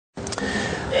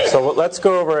So let's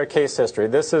go over a case history.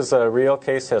 This is a real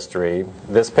case history.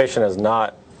 This patient has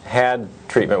not had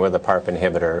treatment with a PARP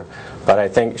inhibitor, but I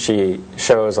think she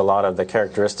shows a lot of the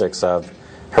characteristics of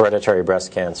hereditary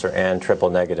breast cancer and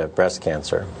triple-negative breast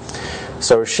cancer.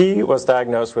 So she was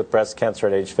diagnosed with breast cancer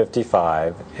at age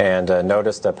 55 and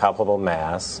noticed a palpable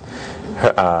mass.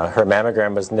 Her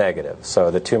mammogram was negative, so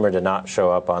the tumor did not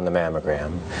show up on the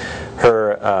mammogram.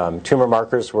 Her tumor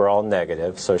markers were all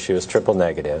negative, so she was triple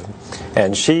negative.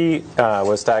 And she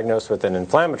was diagnosed with an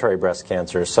inflammatory breast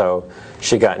cancer, so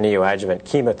she got neoadjuvant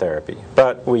chemotherapy.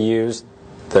 But we used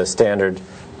the standard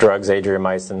drugs,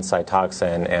 adriamycin,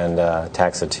 Cytoxan, and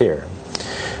Taxotere.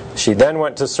 She then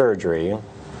went to surgery.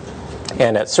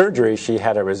 And at surgery, she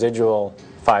had a residual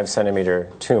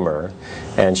 5-centimeter tumor,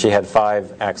 and she had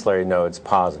 5 axillary nodes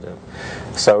positive.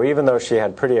 So even though she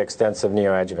had pretty extensive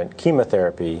neoadjuvant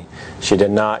chemotherapy, she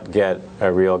did not get a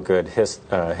real good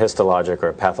histologic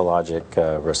or pathologic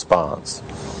response.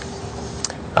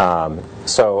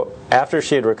 So after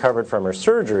she had recovered from her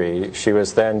surgery, she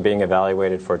was then being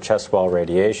evaluated for chest wall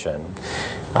radiation.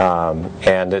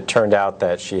 And it turned out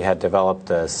that she had developed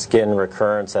a skin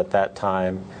recurrence at that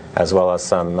time, as well as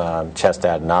some chest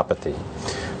adenopathy.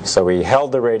 So we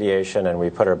held the radiation and we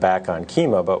put her back on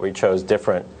chemo, but we chose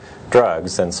different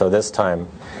drugs. And so this time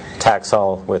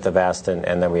Taxol with Avastin,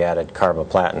 and then we added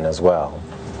carboplatin as well.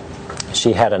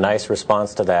 She had a nice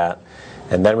response to that,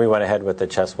 and then we went ahead with the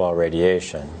chest wall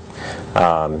radiation.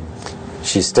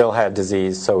 She still had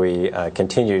disease, so we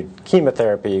continued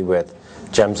chemotherapy with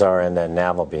Gemzar and then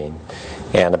Navalbine.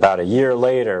 And about a year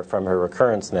later from her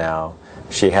recurrence now,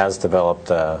 she has developed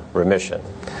remission.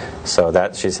 So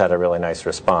that she's had a really nice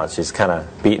response. She's kind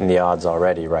of beaten the odds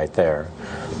already right there.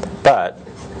 But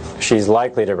she's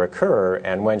likely to recur,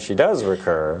 and when she does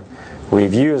recur,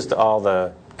 we've used all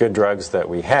the good drugs that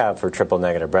we have for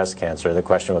triple-negative breast cancer. The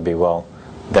question would be, well,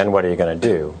 then what are you going to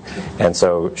do? And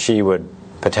so she would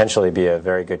potentially be a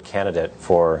very good candidate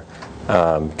for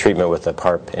treatment with a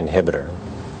PARP inhibitor.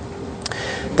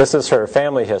 This is her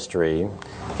family history.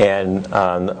 And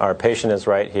our patient is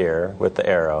right here with the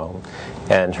arrow.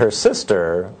 And her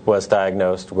sister was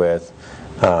diagnosed with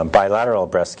bilateral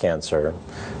breast cancer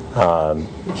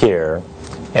here.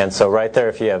 And so right there,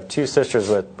 if you have 2 sisters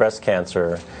with breast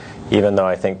cancer, even though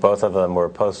I think both of them were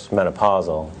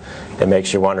postmenopausal, it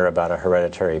makes you wonder about a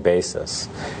hereditary basis.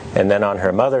 And then on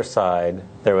her mother's side,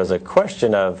 there was a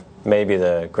question of maybe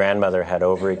the grandmother had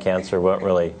ovary cancer. We weren't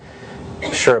really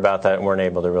sure about that and weren't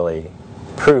able to really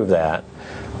prove that.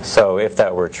 So if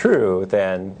that were true,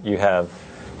 then you have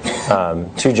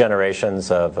 2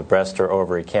 generations of a breast or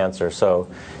ovary cancer. So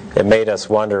it made us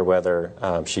wonder whether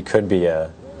she could be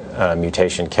a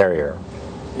mutation carrier.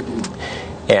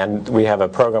 And we have a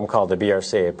program called the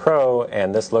BRCA Pro,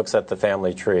 and this looks at the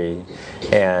family tree.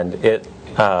 And it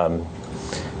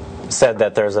said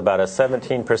that there's about a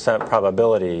 17%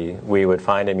 probability we would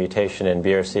find a mutation in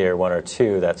BRCA1 or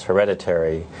 2 that's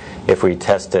hereditary if we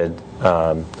tested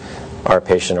our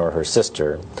patient or her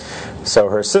sister. So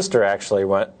her sister actually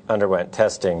underwent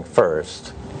testing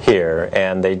first here,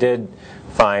 and they did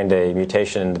find a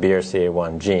mutation in the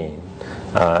BRCA1 gene,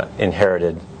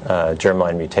 inherited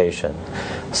germline mutation.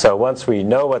 So once we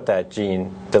know what that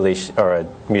gene deletion or a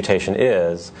mutation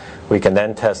is, we can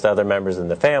then test other members in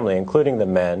the family, including the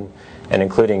men and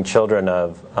including children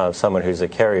of someone who's a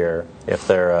carrier if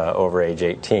they're over age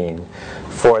 18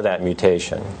 for that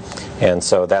mutation. And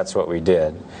so that's what we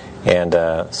did. And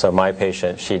so my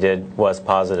patient, was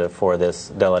positive for this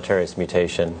deleterious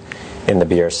mutation in the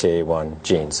BRCA1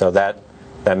 gene. So that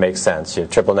makes sense. You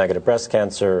have triple-negative breast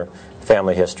cancer,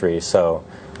 family history, so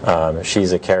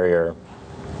she's a carrier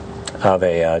of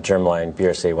a germline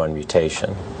BRCA1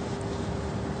 mutation.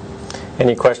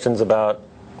 Any questions about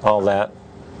all that?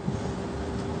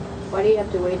 Why do you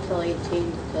have to wait till 18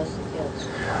 to test the kids?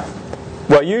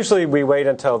 Well, usually we wait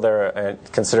until they're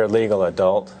considered legal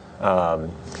adult.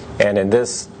 And in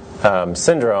this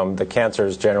syndrome, the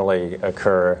cancers generally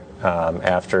occur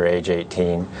after age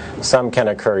 18. Some can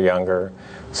occur younger.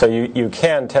 So you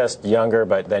can test younger,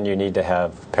 but then you need to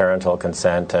have parental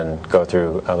consent and go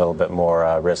through a little bit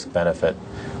more risk-benefit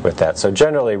with that. So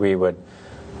generally we would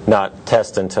not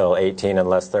test until 18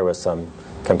 unless there was some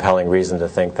compelling reason to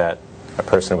think that a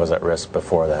person was at risk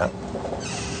before that.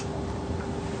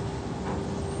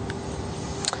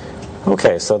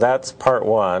 Okay, so that's part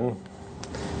 1.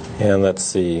 And let's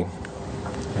see,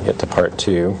 I get to part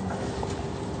 2.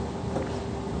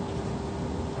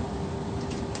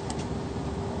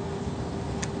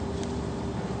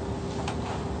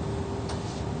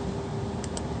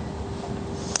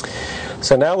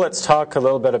 So now let's talk a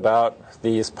little bit about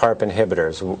these PARP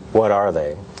inhibitors. What are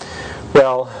they?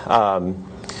 Well,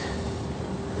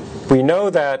 we know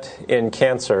that in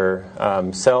cancer,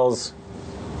 cells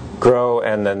grow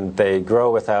and then they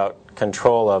grow without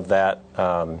control of that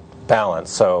balance.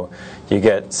 So you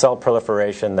get cell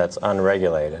proliferation that's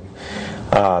unregulated.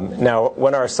 Now,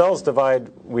 when our cells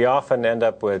divide, we often end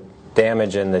up with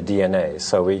damage in the DNA.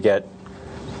 So we get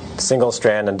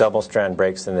single-strand and double-strand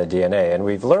breaks in the DNA. And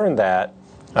we've learned that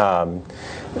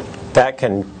that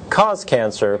can cause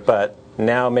cancer, but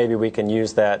now maybe we can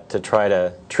use that to try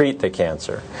to treat the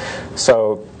cancer.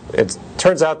 So it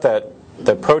turns out that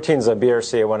the proteins of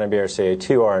BRCA1 and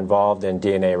BRCA2 are involved in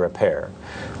DNA repair.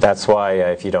 That's why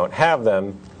if you don't have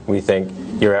them, we think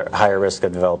you're at higher risk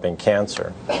of developing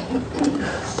cancer.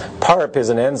 PARP is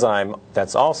an enzyme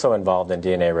that's also involved in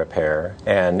DNA repair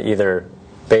and either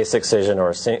base excision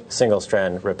or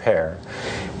single-strand repair.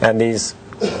 And these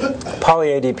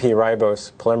poly-ADP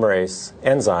ribose polymerase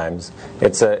enzymes,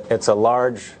 it's a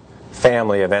large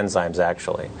family of enzymes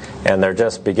actually, and they're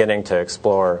just beginning to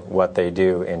explore what they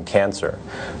do in cancer.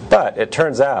 But it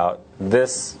turns out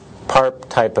this PARP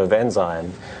type of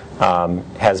enzyme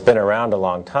has been around a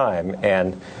long time,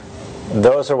 and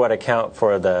those are what account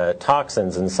for the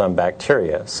toxins in some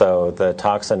bacteria. So the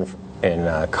toxin in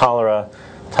cholera,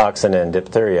 toxin in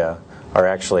diphtheria are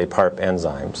actually PARP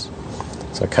enzymes.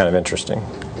 So kind of interesting.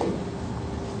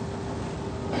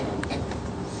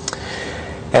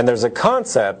 And there's a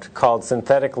concept called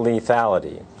synthetic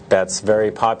lethality that's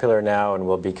very popular now and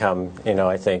will become,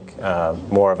 I think,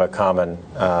 more of a common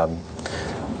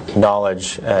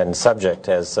knowledge and subject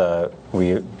as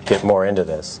we get more into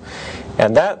this.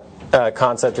 And that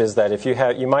concept is that if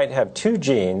you might have two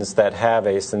genes that have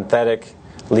a synthetic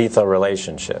lethal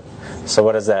relationship. So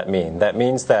what does that mean? That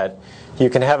means that you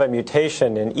can have a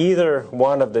mutation in either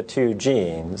one of the two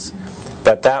genes,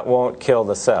 but that won't kill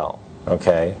the cell.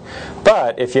 Okay?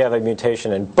 But if you have a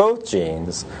mutation in both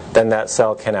genes, then that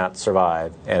cell cannot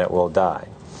survive and it will die.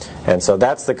 And so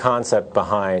that's the concept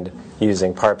behind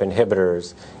using PARP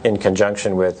inhibitors in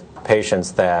conjunction with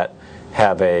patients that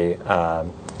have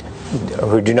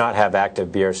who do not have active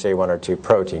BRCA1 or 2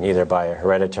 protein, either by a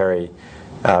hereditary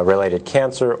related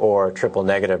cancer or triple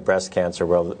negative breast cancer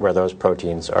where those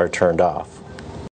proteins are turned off.